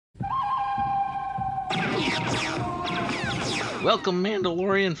Welcome,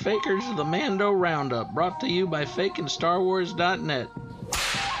 Mandalorian fakers, to the Mando Roundup, brought to you by FakingStarWars.net.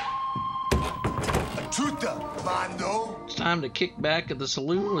 Chuta, Mando. It's time to kick back at the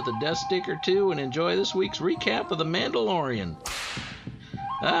saloon with a death stick or two and enjoy this week's recap of the Mandalorian.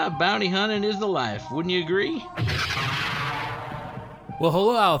 Bounty hunting is the life, wouldn't you agree? Well,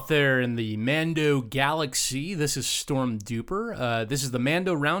 hello out there in the Mando galaxy. This is Storm Duper. This is the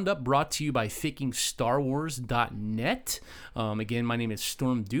Mando Roundup brought to you by FakingStarWars.net. Again, my name is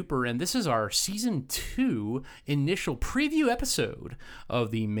Storm Duper, and this is our Season 2 initial preview episode of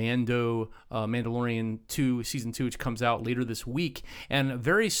the Mandalorian 2, Season 2, which comes out later this week. And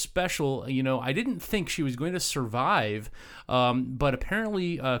very special, I didn't think she was going to survive, but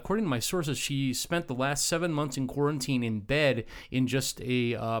apparently, according to my sources, she spent the last 7 months in quarantine in bed in just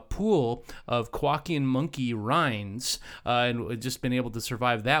a pool of Quakian monkey rinds, and just been able to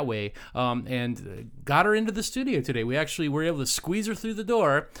survive that way, and got her into the studio today. We actually were able to squeeze her through the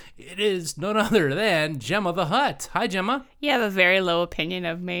door. It is none other than Gemma the Hutt. Hi, Gemma. You have a very low opinion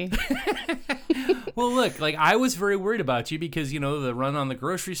of me. Well, look, I was very worried about you because, the run on the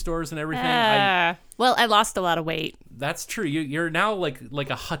grocery stores and everything. Well, I lost a lot of weight. That's true. You're now like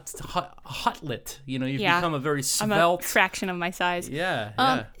a hutlet. You've become a very svelte. I'm a fraction of my size.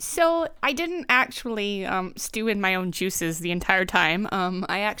 Yeah. So I didn't actually stew in my own juices the entire time.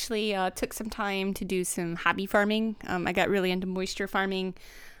 I actually took some time to do some hobby farming. I got really into moisture farming.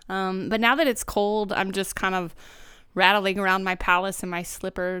 But now that it's cold, I'm just kind of rattling around my palace in my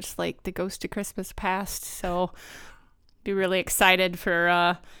slippers like the ghost of Christmas past. So be really excited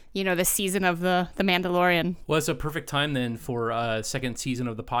for the season of the Mandalorian. Well, it's a perfect time then for second season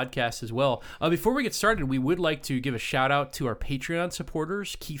of the podcast as well. Before we get started, we would like to give a shout out to our Patreon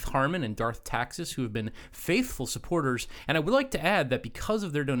supporters, Keith Harmon and Darth Taxis, who have been faithful supporters. And I would like to add that because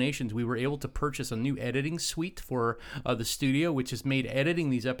of their donations, we were able to purchase a new editing suite for the studio, which has made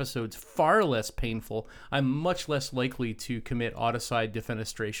editing these episodes far less painful. I'm much less likely to commit auticide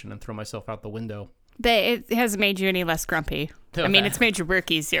defenestration and throw myself out the window. But it hasn't made you any less grumpy. I mean, it's made your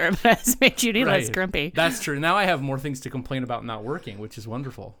work easier, but it hasn't made you any less grumpy. That's true. Now I have more things to complain about not working, which is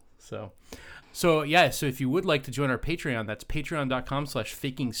wonderful. So if you would like to join our Patreon, that's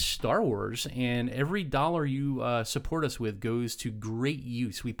patreon.com/fakingstarwars, and every dollar you support us with goes to great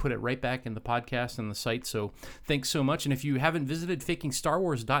use. We put it right back in the podcast and the site, so thanks so much. And if you haven't visited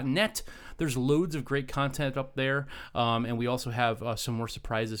fakingstarwars.net, there's loads of great content up there, and we also have some more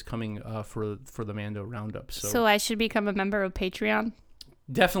surprises coming for the Mando Roundup. So I should become a member of Patreon?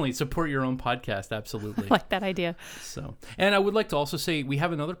 Definitely support your own podcast. Absolutely. I like that idea. And I would like to also say we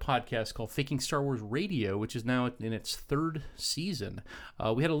have another podcast called Faking Star Wars Radio, which is now in its third season.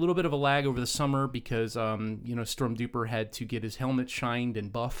 We had a little bit of a lag over the summer because, Storm Duper had to get his helmet shined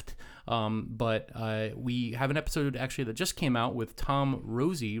and buffed. But we have an episode actually that just came out with Tom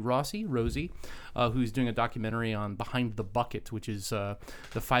Rosie, who's doing a documentary on Behind the Bucket, which is the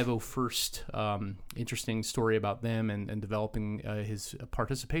 501st interesting story about them and developing his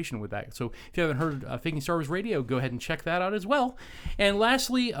participation with that. So if you haven't heard Faking Star Wars Radio, go ahead and check that out as well. And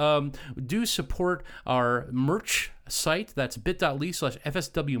lastly, do support our merch site. That's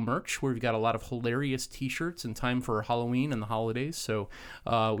bit.ly/FSW merch, where we've got a lot of hilarious t-shirts in time for Halloween and the holidays. So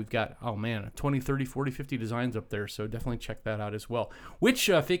we've got 20, 30, 40, 50 designs up there, so definitely check that out as well. Which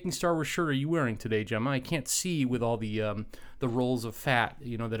Faking Star Wars shirt are you wearing today, Gemma? I can't see with all the rolls of fat,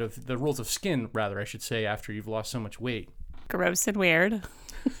 the rolls of skin, rather, I should say, after you've lost so much weight. Gross and weird.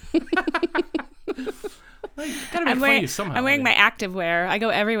 Gotta make fun of you somehow. I'm wearing my activewear. I go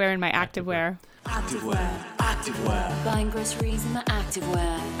everywhere in my activewear. Activewear. Buying groceries in my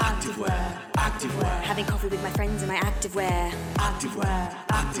activewear. Activewear. Having coffee with my friends in my activewear.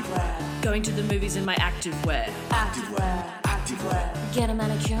 Activewear. Going to the movies in my activewear. Activewear. Get a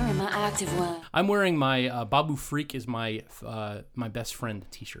manicure in my activewear. I'm wearing my Babu Freak is my best friend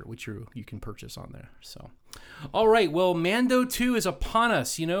t-shirt, which you can purchase on there. So, all right. Well, Mando 2 is upon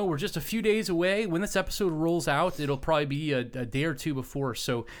us. We're just a few days away. When this episode rolls out, it'll probably be a day or two before.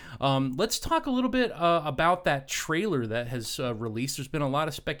 So, let's talk a little bit about that trailer that has released. There's been a lot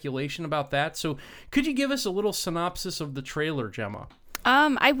of speculation about that. So, could you give us a little synopsis of the trailer, Gemma?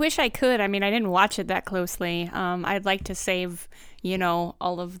 I wish I could. I mean, I didn't watch it that closely. I'd like to save,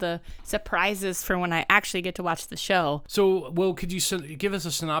 all of the surprises for when I actually get to watch the show. So, well, could you give us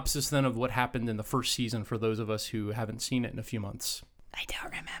a synopsis then of what happened in the first season for those of us who haven't seen it in a few months? I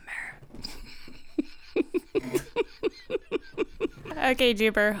don't remember. Okay,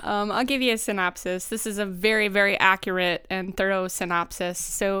 Jupiter. I'll give you a synopsis. This is a very, very accurate and thorough synopsis.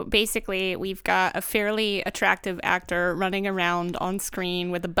 So basically, we've got a fairly attractive actor running around on screen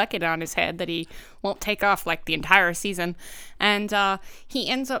with a bucket on his head that he won't take off like the entire season. And he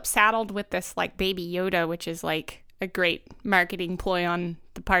ends up saddled with this like baby Yoda, which is like a great marketing ploy on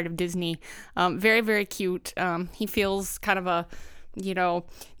the part of Disney. Very, very cute. He feels kind of a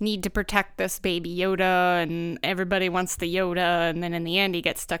need to protect this baby Yoda, and everybody wants the Yoda, and then in the end he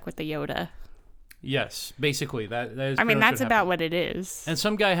gets stuck with the Yoda. Yes, basically that is. I mean, that's what about happened. what it is. And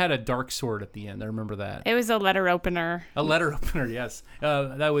some guy had a dark sword at the end. I remember that. It was a letter opener. A letter opener, yes.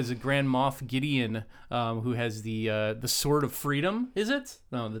 That was a Grand Moff Gideon, who has the Sword of Freedom. Is it?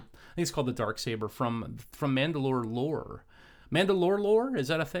 No, I think it's called the Darksaber from Mandalore lore. Mandalore lore, is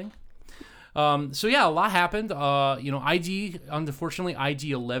that a thing? So yeah, a lot happened. Unfortunately,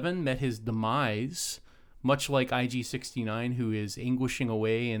 IG-11 met his demise, much like IG-69, who is anguishing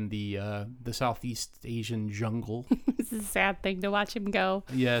away in the Southeast Asian jungle. It's a sad thing to watch him go.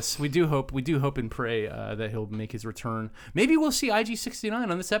 Yes, we do hope and pray that he'll make his return. Maybe we'll see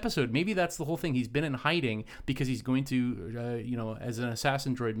IG-69 on this episode. Maybe that's the whole thing. He's been in hiding because he's going to, as an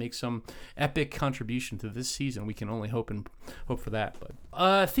assassin droid, make some epic contribution to this season. We can only hope for that.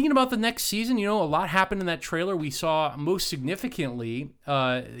 But thinking about the next season, a lot happened in that trailer. We saw most significantly,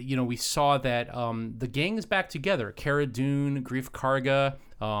 we saw that the gang is back together. Cara Dune, Grief Karga,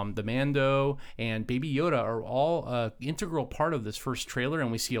 the Mando, and Baby Yoda are all an integral part of this first trailer,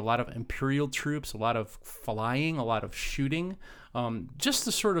 and we see a lot of Imperial troops, a lot of flying, a lot of shooting, just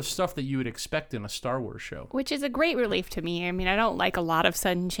the sort of stuff that you would expect in a Star Wars show. Which is a great relief to me. I mean, I don't like a lot of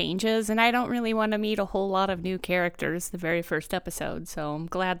sudden changes, and I don't really want to meet a whole lot of new characters the very first episode, so I'm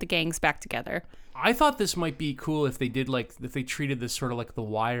glad the gang's back together. I thought this might be cool if they treated this sort of like The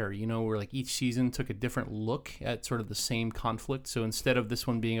Wire, where like each season took a different look at sort of the same conflict. So instead of this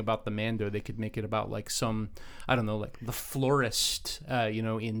one being about the Mando, they could make it about like some, I don't know, like the florist,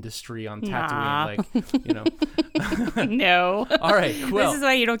 industry on Tatooine, No. All right, well. This is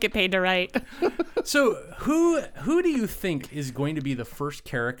why you don't get paid to write. So who do you think is going to be the first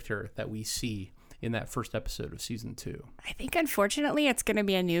character that we see in that first episode of season 2? I think, unfortunately, it's going to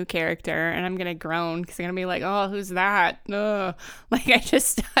be a new character, and I'm going to groan because I'm going to be like, oh, who's that? Ugh. Like,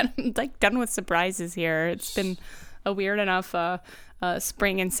 I'm like done with surprises here. It's been a weird enough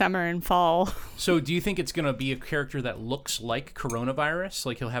spring and summer and fall. So do you think it's going to be a character that looks like coronavirus?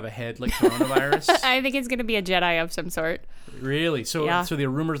 Like he'll have a head like coronavirus? I think it's going to be a Jedi of some sort. Really? So yeah. So there are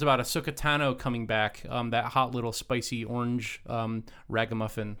rumors about Ahsoka Tano coming back, that hot little spicy orange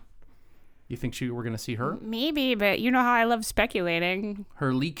ragamuffin. You think we're going to see her? Maybe, but you know how I love speculating.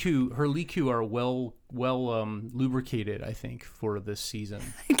 Her Liku are well lubricated, I think, for this season.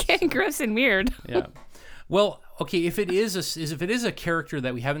 Getting gross and weird. Yeah. Well, okay. If it is a character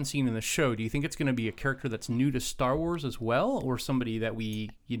that we haven't seen in the show, do you think it's going to be a character that's new to Star Wars as well, or somebody that we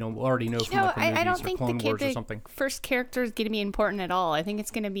already know from like the movies I don't or think Clone Wars or something? First character is going to be important at all. I think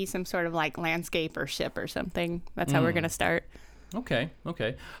it's going to be some sort of like landscape or ship or something. That's how we're going to start. Okay.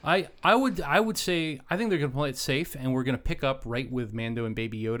 I would say I think they're going to play it safe, and we're going to pick up right with Mando and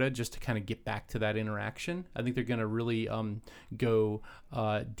Baby Yoda just to kind of get back to that interaction. I think they're going to really go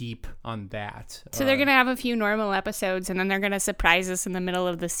deep on that. So they're going to have a few normal episodes, and then they're going to surprise us in the middle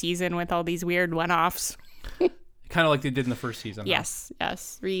of the season with all these weird one-offs. Kind of like they did in the first season. Yes.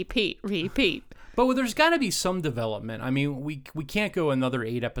 Repeat. But there's got to be some development. I mean, we can't go another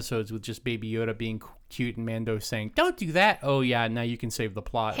 8 episodes with just Baby Yoda being cute and Mando saying, "Don't do that." Oh yeah, now you can save the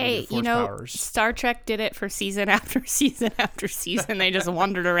plot. Hey, with your force powers. Star Trek did it for season after season after season. They just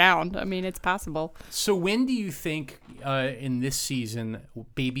wandered around. I mean, it's possible. So when do you think in this season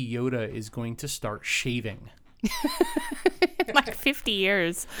Baby Yoda is going to start shaving? Like 50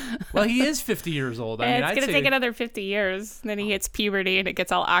 years. Well, he is 50 years old. It's going to take another 50 years. Then he hits puberty and it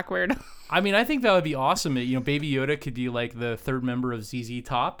gets all awkward. I mean, I think that would be awesome. Baby Yoda could be like the third member of ZZ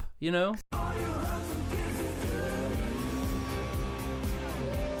Top,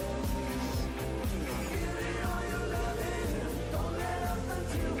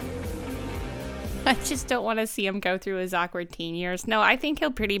 I just don't want to see him go through his awkward teen years. No, I think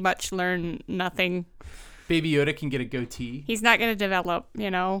he'll pretty much learn nothing. Baby Yoda can get a goatee. He's not going to develop,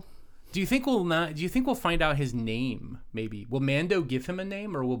 Do you think we'll find out his name? Maybe will Mando give him a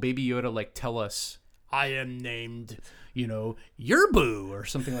name, or will Baby Yoda like tell us, "I am named, Yerbu," or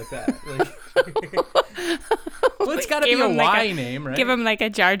something like that? Well, it's got to be a Y name, right? Give him like a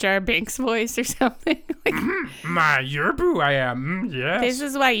Jar Jar Binks voice or something. My Yerbu, I am. Yes. This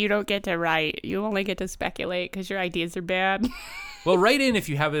is why you don't get to write. You only get to speculate because your ideas are bad. Well, write in if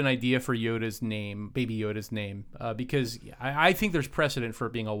you have an idea for Yoda's name, Baby Yoda's name, because I think there's precedent for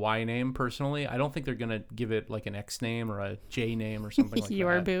it being a Y name, personally. I don't think they're going to give it like an X name or a J name or something like that.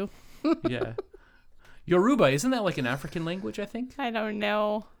 Yorbu. Yeah. Yoruba, isn't that like an African language, I think? I don't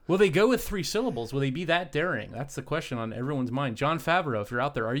know. Will they go with 3 syllables? Will they be that daring? That's the question on everyone's mind. John Favreau, if you're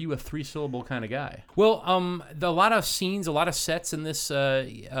out there, are you a 3-syllable kind of guy? Well, a lot of scenes, a lot of sets in this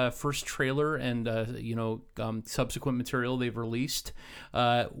first trailer and subsequent material they've released.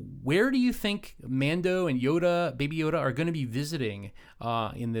 Where do you think Mando and Yoda, Baby Yoda, are going to be visiting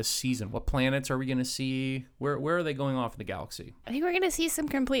in this season? What planets are we going to see? Where are they going off in the galaxy? I think we're going to see some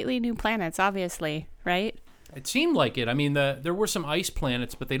completely new planets, obviously, right? It seemed like it. I mean, there were some ice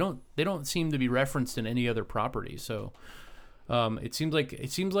planets, but they don't seem to be referenced in any other property. So it seems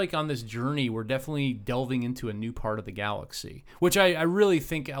like on this journey we're definitely delving into a new part of the galaxy, which I really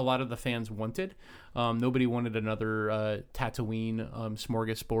think a lot of the fans wanted. Nobody wanted another Tatooine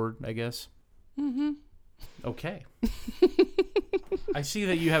smorgasbord, I guess. Mm-hmm. Okay. I see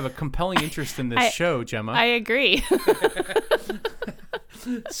that you have a compelling interest in this show, Gemma. I agree.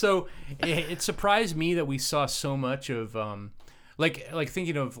 So it surprised me that we saw so much of like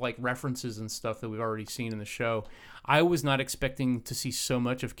thinking of like references and stuff that we've already seen in the show. I was not expecting to see so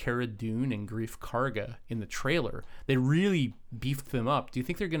much of Cara Dune and Greef Karga in the trailer. They really beefed them up. Do you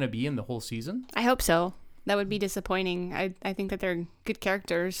think they're going to be in the whole season? I hope so. That would be disappointing. I think that they're good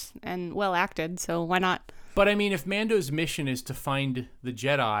characters and well acted, so why not? But I mean, if Mando's mission is to find the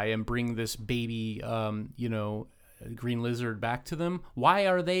Jedi and bring this baby, Green Lizard back to them, why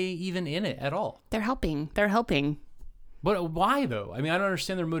are they even in it at all? They're helping. But why though? I mean, I don't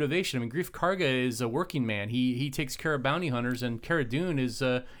understand their motivation. I mean, Greef Karga is a working man. He takes care of bounty hunters, and Cara Dune is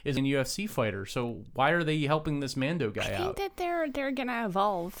an UFC fighter. So why are they helping this Mando guy out? I think that they're gonna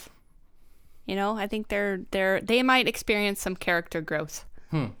evolve. I think they might experience some character growth.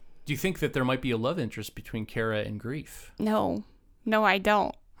 Do you think that there might be a love interest between Cara and Greef? No, I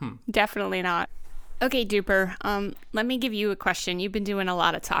don't. Definitely not. Okay, Duper, let me give you a question. You've been doing a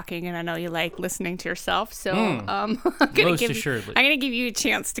lot of talking, and I know you like listening to yourself, so I'm going to give you a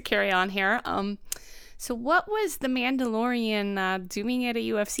chance to carry on here. So what was the Mandalorian doing at a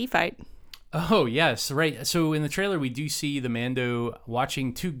UFC fight? Oh, yes, right. So in the trailer, we do see the Mando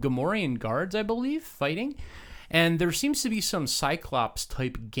watching 2 Gamorrean guards, I believe, fighting. And there seems to be some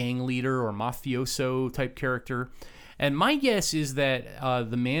Cyclops-type gang leader or mafioso-type character. And my guess is that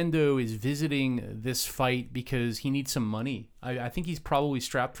the Mando is visiting this fight because he needs some money. I think he's probably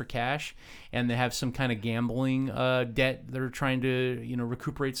strapped for cash, and they have some kind of gambling debt. They're trying to,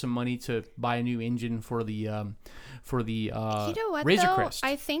 recuperate some money to buy a new engine for the Razor Crest.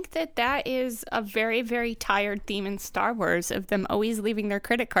 I think that is a very, very tired theme in Star Wars of them always leaving their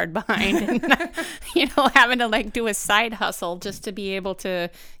credit card behind and having to do a side hustle just to be able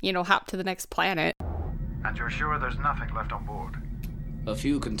to hop to the next planet. And you're sure there's nothing left on board? A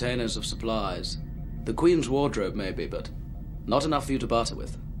few containers of supplies. The Queen's wardrobe, maybe, but not enough for you to barter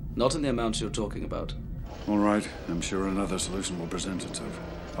with. Not in the amounts you're talking about. All right. I'm sure another solution will present itself.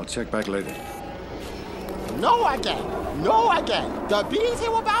 I'll check back later. No again. The beans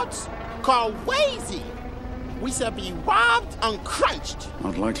hereabouts? Crazy. We shall be robbed and crunched.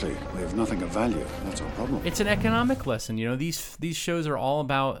 Not likely. We have nothing of value. That's our problem. It's an economic lesson. These shows are all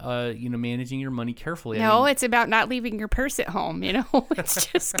about managing your money carefully. It's about not leaving your purse at home. It's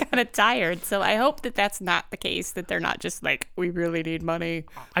just kind of tired. So I hope that that's not the case. That they're not just like, we really need money.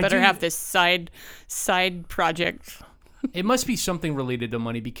 Better have this side project. It must be something related to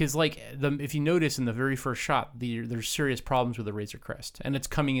money because, if you notice in the very first shot, there's serious problems with the Razor Crest, and it's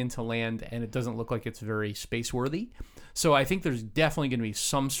coming into land, and it doesn't look like it's very space-worthy. So I think there's definitely going to be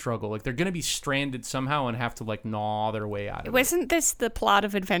some struggle. They're going to be stranded somehow and have to gnaw their way out of it. Wasn't this the plot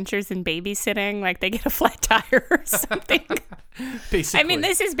of Adventures in Babysitting? They get a flat tire or something. Basically. I mean,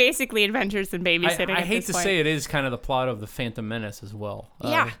 this is basically Adventures in Babysitting. I hate to say it is kind of the plot of the Phantom Menace as well.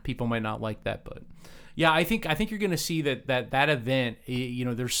 Yeah. People might not like that, but. Yeah, I think you're going to see that event.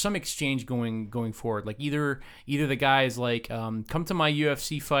 There's some exchange going forward. Either the guy is come to my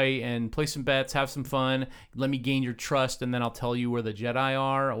UFC fight and play some bets, have some fun. Let me gain your trust, and then I'll tell you where the Jedi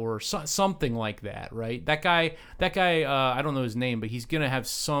are, or something like that. Right? That guy. I don't know his name, but he's going to have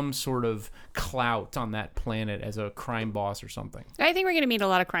some sort of clout on that planet as a crime boss or something. I think we're going to meet a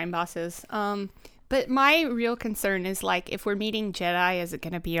lot of crime bosses. But my real concern is if we're meeting Jedi, is it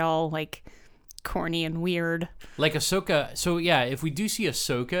going to be all corny and weird. Like Ahsoka. So yeah, if we do see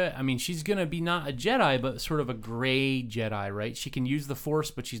Ahsoka, I mean, she's gonna be not a Jedi, but sort of a gray Jedi, right? She can use the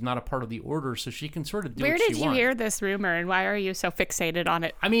Force, but she's not a part of the Order, so she can sort of do Where what she did you wants. hear this rumor, and why are you so fixated on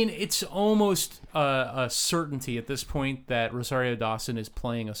it? I mean, it's almost a certainty at this point that Rosario Dawson is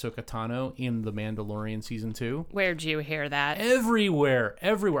playing Ahsoka Tano in The Mandalorian Season 2. Where'd you hear that? Everywhere.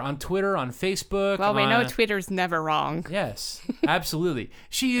 On Twitter, on Facebook. Well, we know Twitter's never wrong. Yes, absolutely.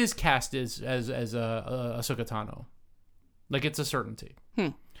 She is cast as Ahsoka Tano. Like, it's a certainty.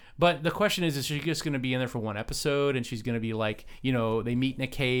 But the question is she just going to be in there for one episode, and she's going to be like, you know, they meet in a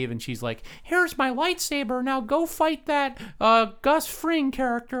cave, and she's like, here's my lightsaber, now go fight that Gus Fring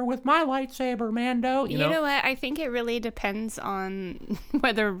character with my lightsaber, Mando. You know what? I think it really depends on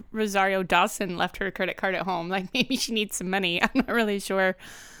whether Rosario Dawson left her credit card at home. Like, maybe she needs some money. I'm not really sure.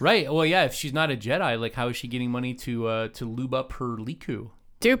 Right. Well, yeah, if she's not a Jedi, like, how is she getting money to lube up her Liku?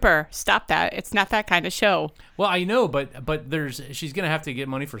 Duper, stop that. It's not that kind of show. Well, I know, but she's going to have to get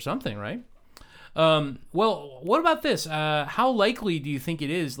money for something, right? Well, what about this? How likely do you think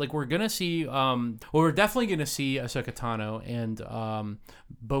it is? Like, we're going to see, we're definitely going to see Ahsoka Tano and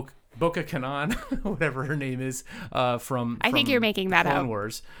Boca Kanan, whatever her name is, from I think you're making that Clone up.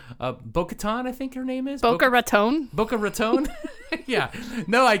 Wars. Bo-Katan, I think her name is. Boca Raton? Boca Raton? Yeah.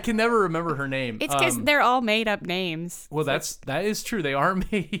 No, I can never remember her name. It's because they're all made up names. Well, that is true. They are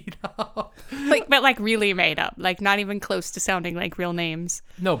made up. But really made up. Like, not even close to sounding like real names.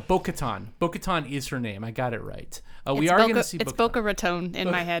 No, Bo-Katan. Bo-Katan is her name. I got it right. We are going to see It's Boca Raton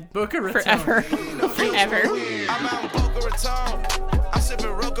in my head. Boca Raton. Forever. Forever. I'm out Boca Raton. I'm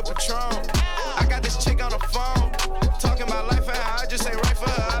sipping Roca Patron. I got this chick on the phone. Talking about life and how I just ain't right for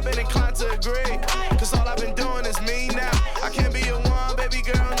her. I've been inclined to agree. Cause all I've been doing is me now. I can't be a one, baby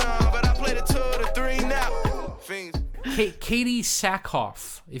girl, no. But I play the 2 to 3 now. Fiends. Katie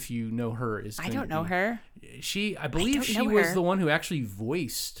Sackhoff, if you know her, is. I don't know her. I believe she was the one who actually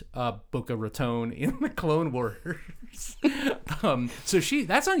voiced Boca Raton in the Clone Wars. So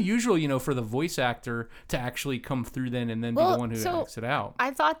that's unusual, you know, for the voice actor to actually come through then and then be the one who acts it out.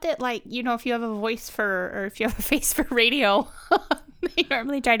 I thought that, like, you know, if you have a voice for, or if you have a face for radio, they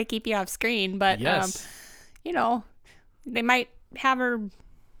normally try to keep you off screen. But, yes. You know, they might have her,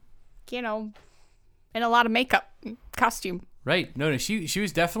 you know, in a lot of makeup, costume. Right. No, she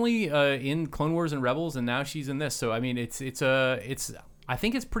was definitely in Clone Wars and Rebels, and now she's in this. So I mean, it's I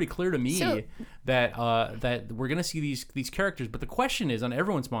think it's pretty clear to me that we're gonna see these characters. But the question is on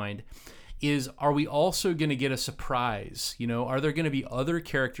everyone's mind is, are we also gonna get a surprise? You know, are there gonna be other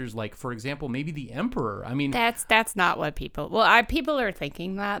characters, like, for example, maybe the Emperor? I mean, that's not what people. Well, people are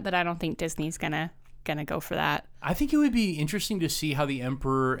thinking that, but I don't think Disney's gonna go for that. I think it would be interesting to see how the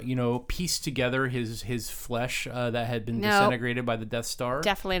Emperor, you know, pieced together his flesh that had been disintegrated by the Death Star.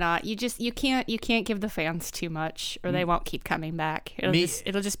 Definitely not. You can't give the fans too much, or they won't keep coming back.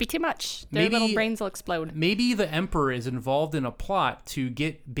 It'll just be too much. Their little brains will explode. Maybe the Emperor is involved in a plot to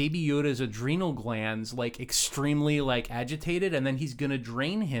get Baby Yoda's adrenal glands like extremely like agitated, and then he's gonna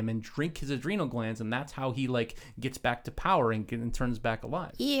drain him and drink his adrenal glands, and that's how he like gets back to power and turns back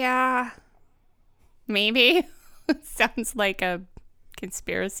alive. Yeah, maybe. Sounds like a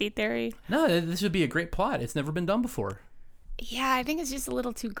conspiracy theory. No, this would be a great plot. It's never been done before. Yeah, I think it's just a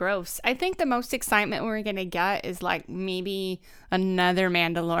little too gross. I think the most excitement we're going to get is like maybe another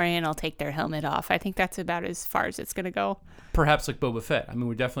Mandalorian will take their helmet off. I think that's about as far as it's going to go. Perhaps like Boba Fett. I mean,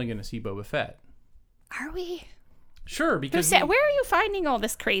 we're definitely going to see Boba Fett. Are we? Sure, because where are you finding all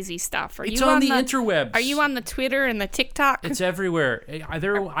this crazy stuff? It's on the interwebs. Are you on the Twitter and the TikTok? It's everywhere.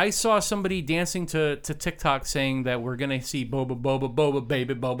 I saw somebody dancing to TikTok saying that we're gonna see boba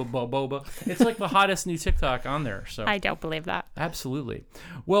baby boba. It's like the hottest new TikTok on there. So I don't believe that. Absolutely.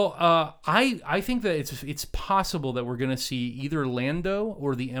 Well, I think that it's possible that we're gonna see either Lando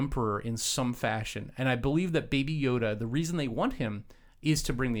or the Emperor in some fashion, and I believe that Baby Yoda, the reason they want him is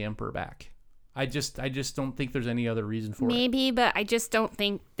to bring the Emperor back. I just don't think there's any other reason for it. Maybe, but I just don't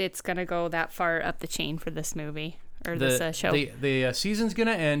think it's going to go that far up the chain for this movie or this show. The season's going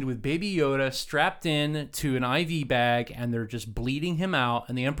to end with Baby Yoda strapped in to an IV bag, and they're just bleeding him out,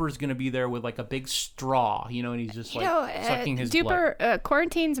 and the Emperor's going to be there with like a big straw, you know, and he's just sucking his blood.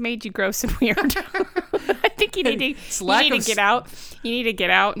 Quarantine's made you gross and weird. I think you need to get out. You need to get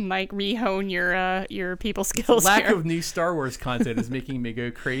out and like re-hone your people skills. Lack of new Star Wars content is making me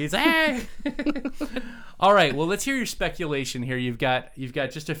go crazy. All right, well, let's hear your speculation here. You've got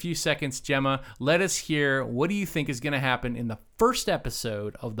just a few seconds, Gemma. Let us hear, what do you think is going to happen in the first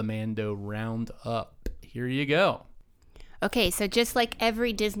episode of the Mando Roundup? Here you go. Okay, so just like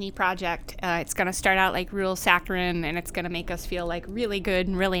every Disney project, it's going to start out like real saccharine, and it's going to make us feel like really good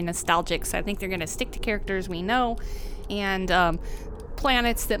and really nostalgic. So I think they're going to stick to characters we know and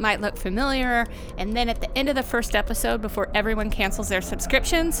planets that might look familiar. And then at the end of the first episode, before everyone cancels their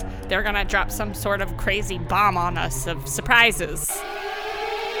subscriptions, they're going to drop some sort of crazy bomb on us of surprises.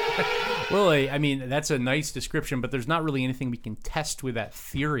 Well, I mean, that's a nice description, but there's not really anything we can test with that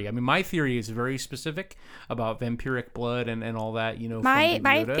theory. I mean, my theory is very specific about vampiric blood and all that, you know.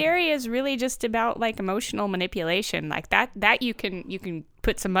 My theory is really just about like emotional manipulation, like that you can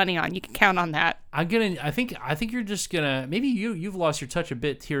put some money on. You can count on that. I think you're just gonna, maybe you've lost your touch a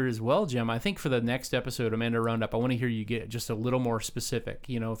bit here as well, Jim. I think for the next episode, Amanda Roundup, I want to hear you get just a little more specific.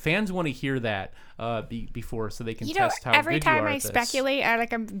 You know, fans want to hear that before so they can test how every good you are time I at this. speculate,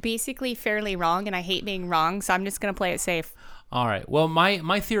 I'm basically fairly wrong, and I hate being wrong, so I'm just gonna play it safe. All right. Well,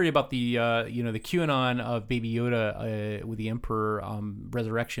 my theory about the the QAnon of Baby Yoda with the Emperor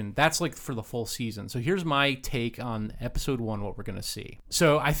resurrection, that's like for the full season. So here's my take on episode 1, what we're gonna see.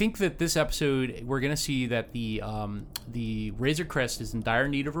 So I think that this episode we're gonna see that the Razor Crest is in dire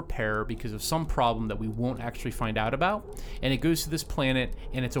need of repair because of some problem that we won't actually find out about, and it goes to this planet,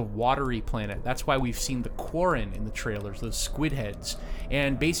 and it's a watery planet. That's why we've seen the Quarren in the trailers, those squid heads,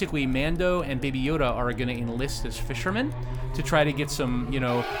 and basically Mando and Baby Yoda are gonna enlist as fishermen to try to get some,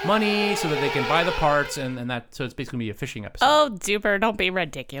 money so that they can buy the parts, and that, so it's basically gonna be a fishing episode. Oh, duper, don't be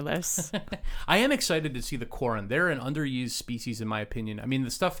ridiculous. I am excited to see the Quarren. They're an underused species in my opinion. I mean,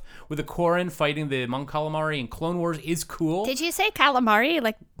 the stuff with the Quarren fighting the Mon Calamari in Clone Wars is cool. Did you say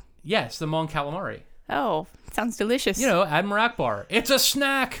calamari? Yes, the Mon Calamari. Oh, sounds delicious. Admiral Akbar. It's a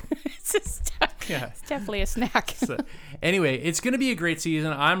snack. It's a snack. Yeah. It's definitely a snack. So, anyway, it's going to be a great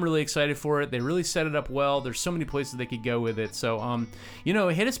season. I'm really excited for it. They really set it up well. There's so many places they could go with it. So,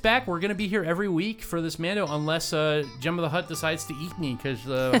 hit us back. We're going to be here every week for this Mando unless Jemma the Hutt decides to eat me because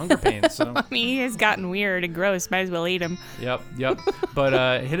hunger pains. So. I mean, he has gotten weird and gross. Might as well eat him. Yep.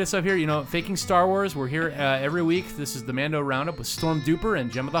 But hit us up here. Faking Star Wars. We're here every week. This is the Mando Roundup with Storm Duper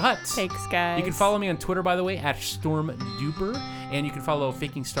and Jemma the Hutt. Thanks, guys. You can follow me on Twitter, by the way, at Storm Duper. And you can follow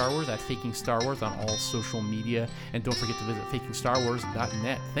Faking Star Wars at Faking Star Wars on all social media. And don't forget to visit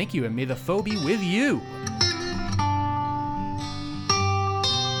fakingstarwars.net. Thank you, and may the foe be with you.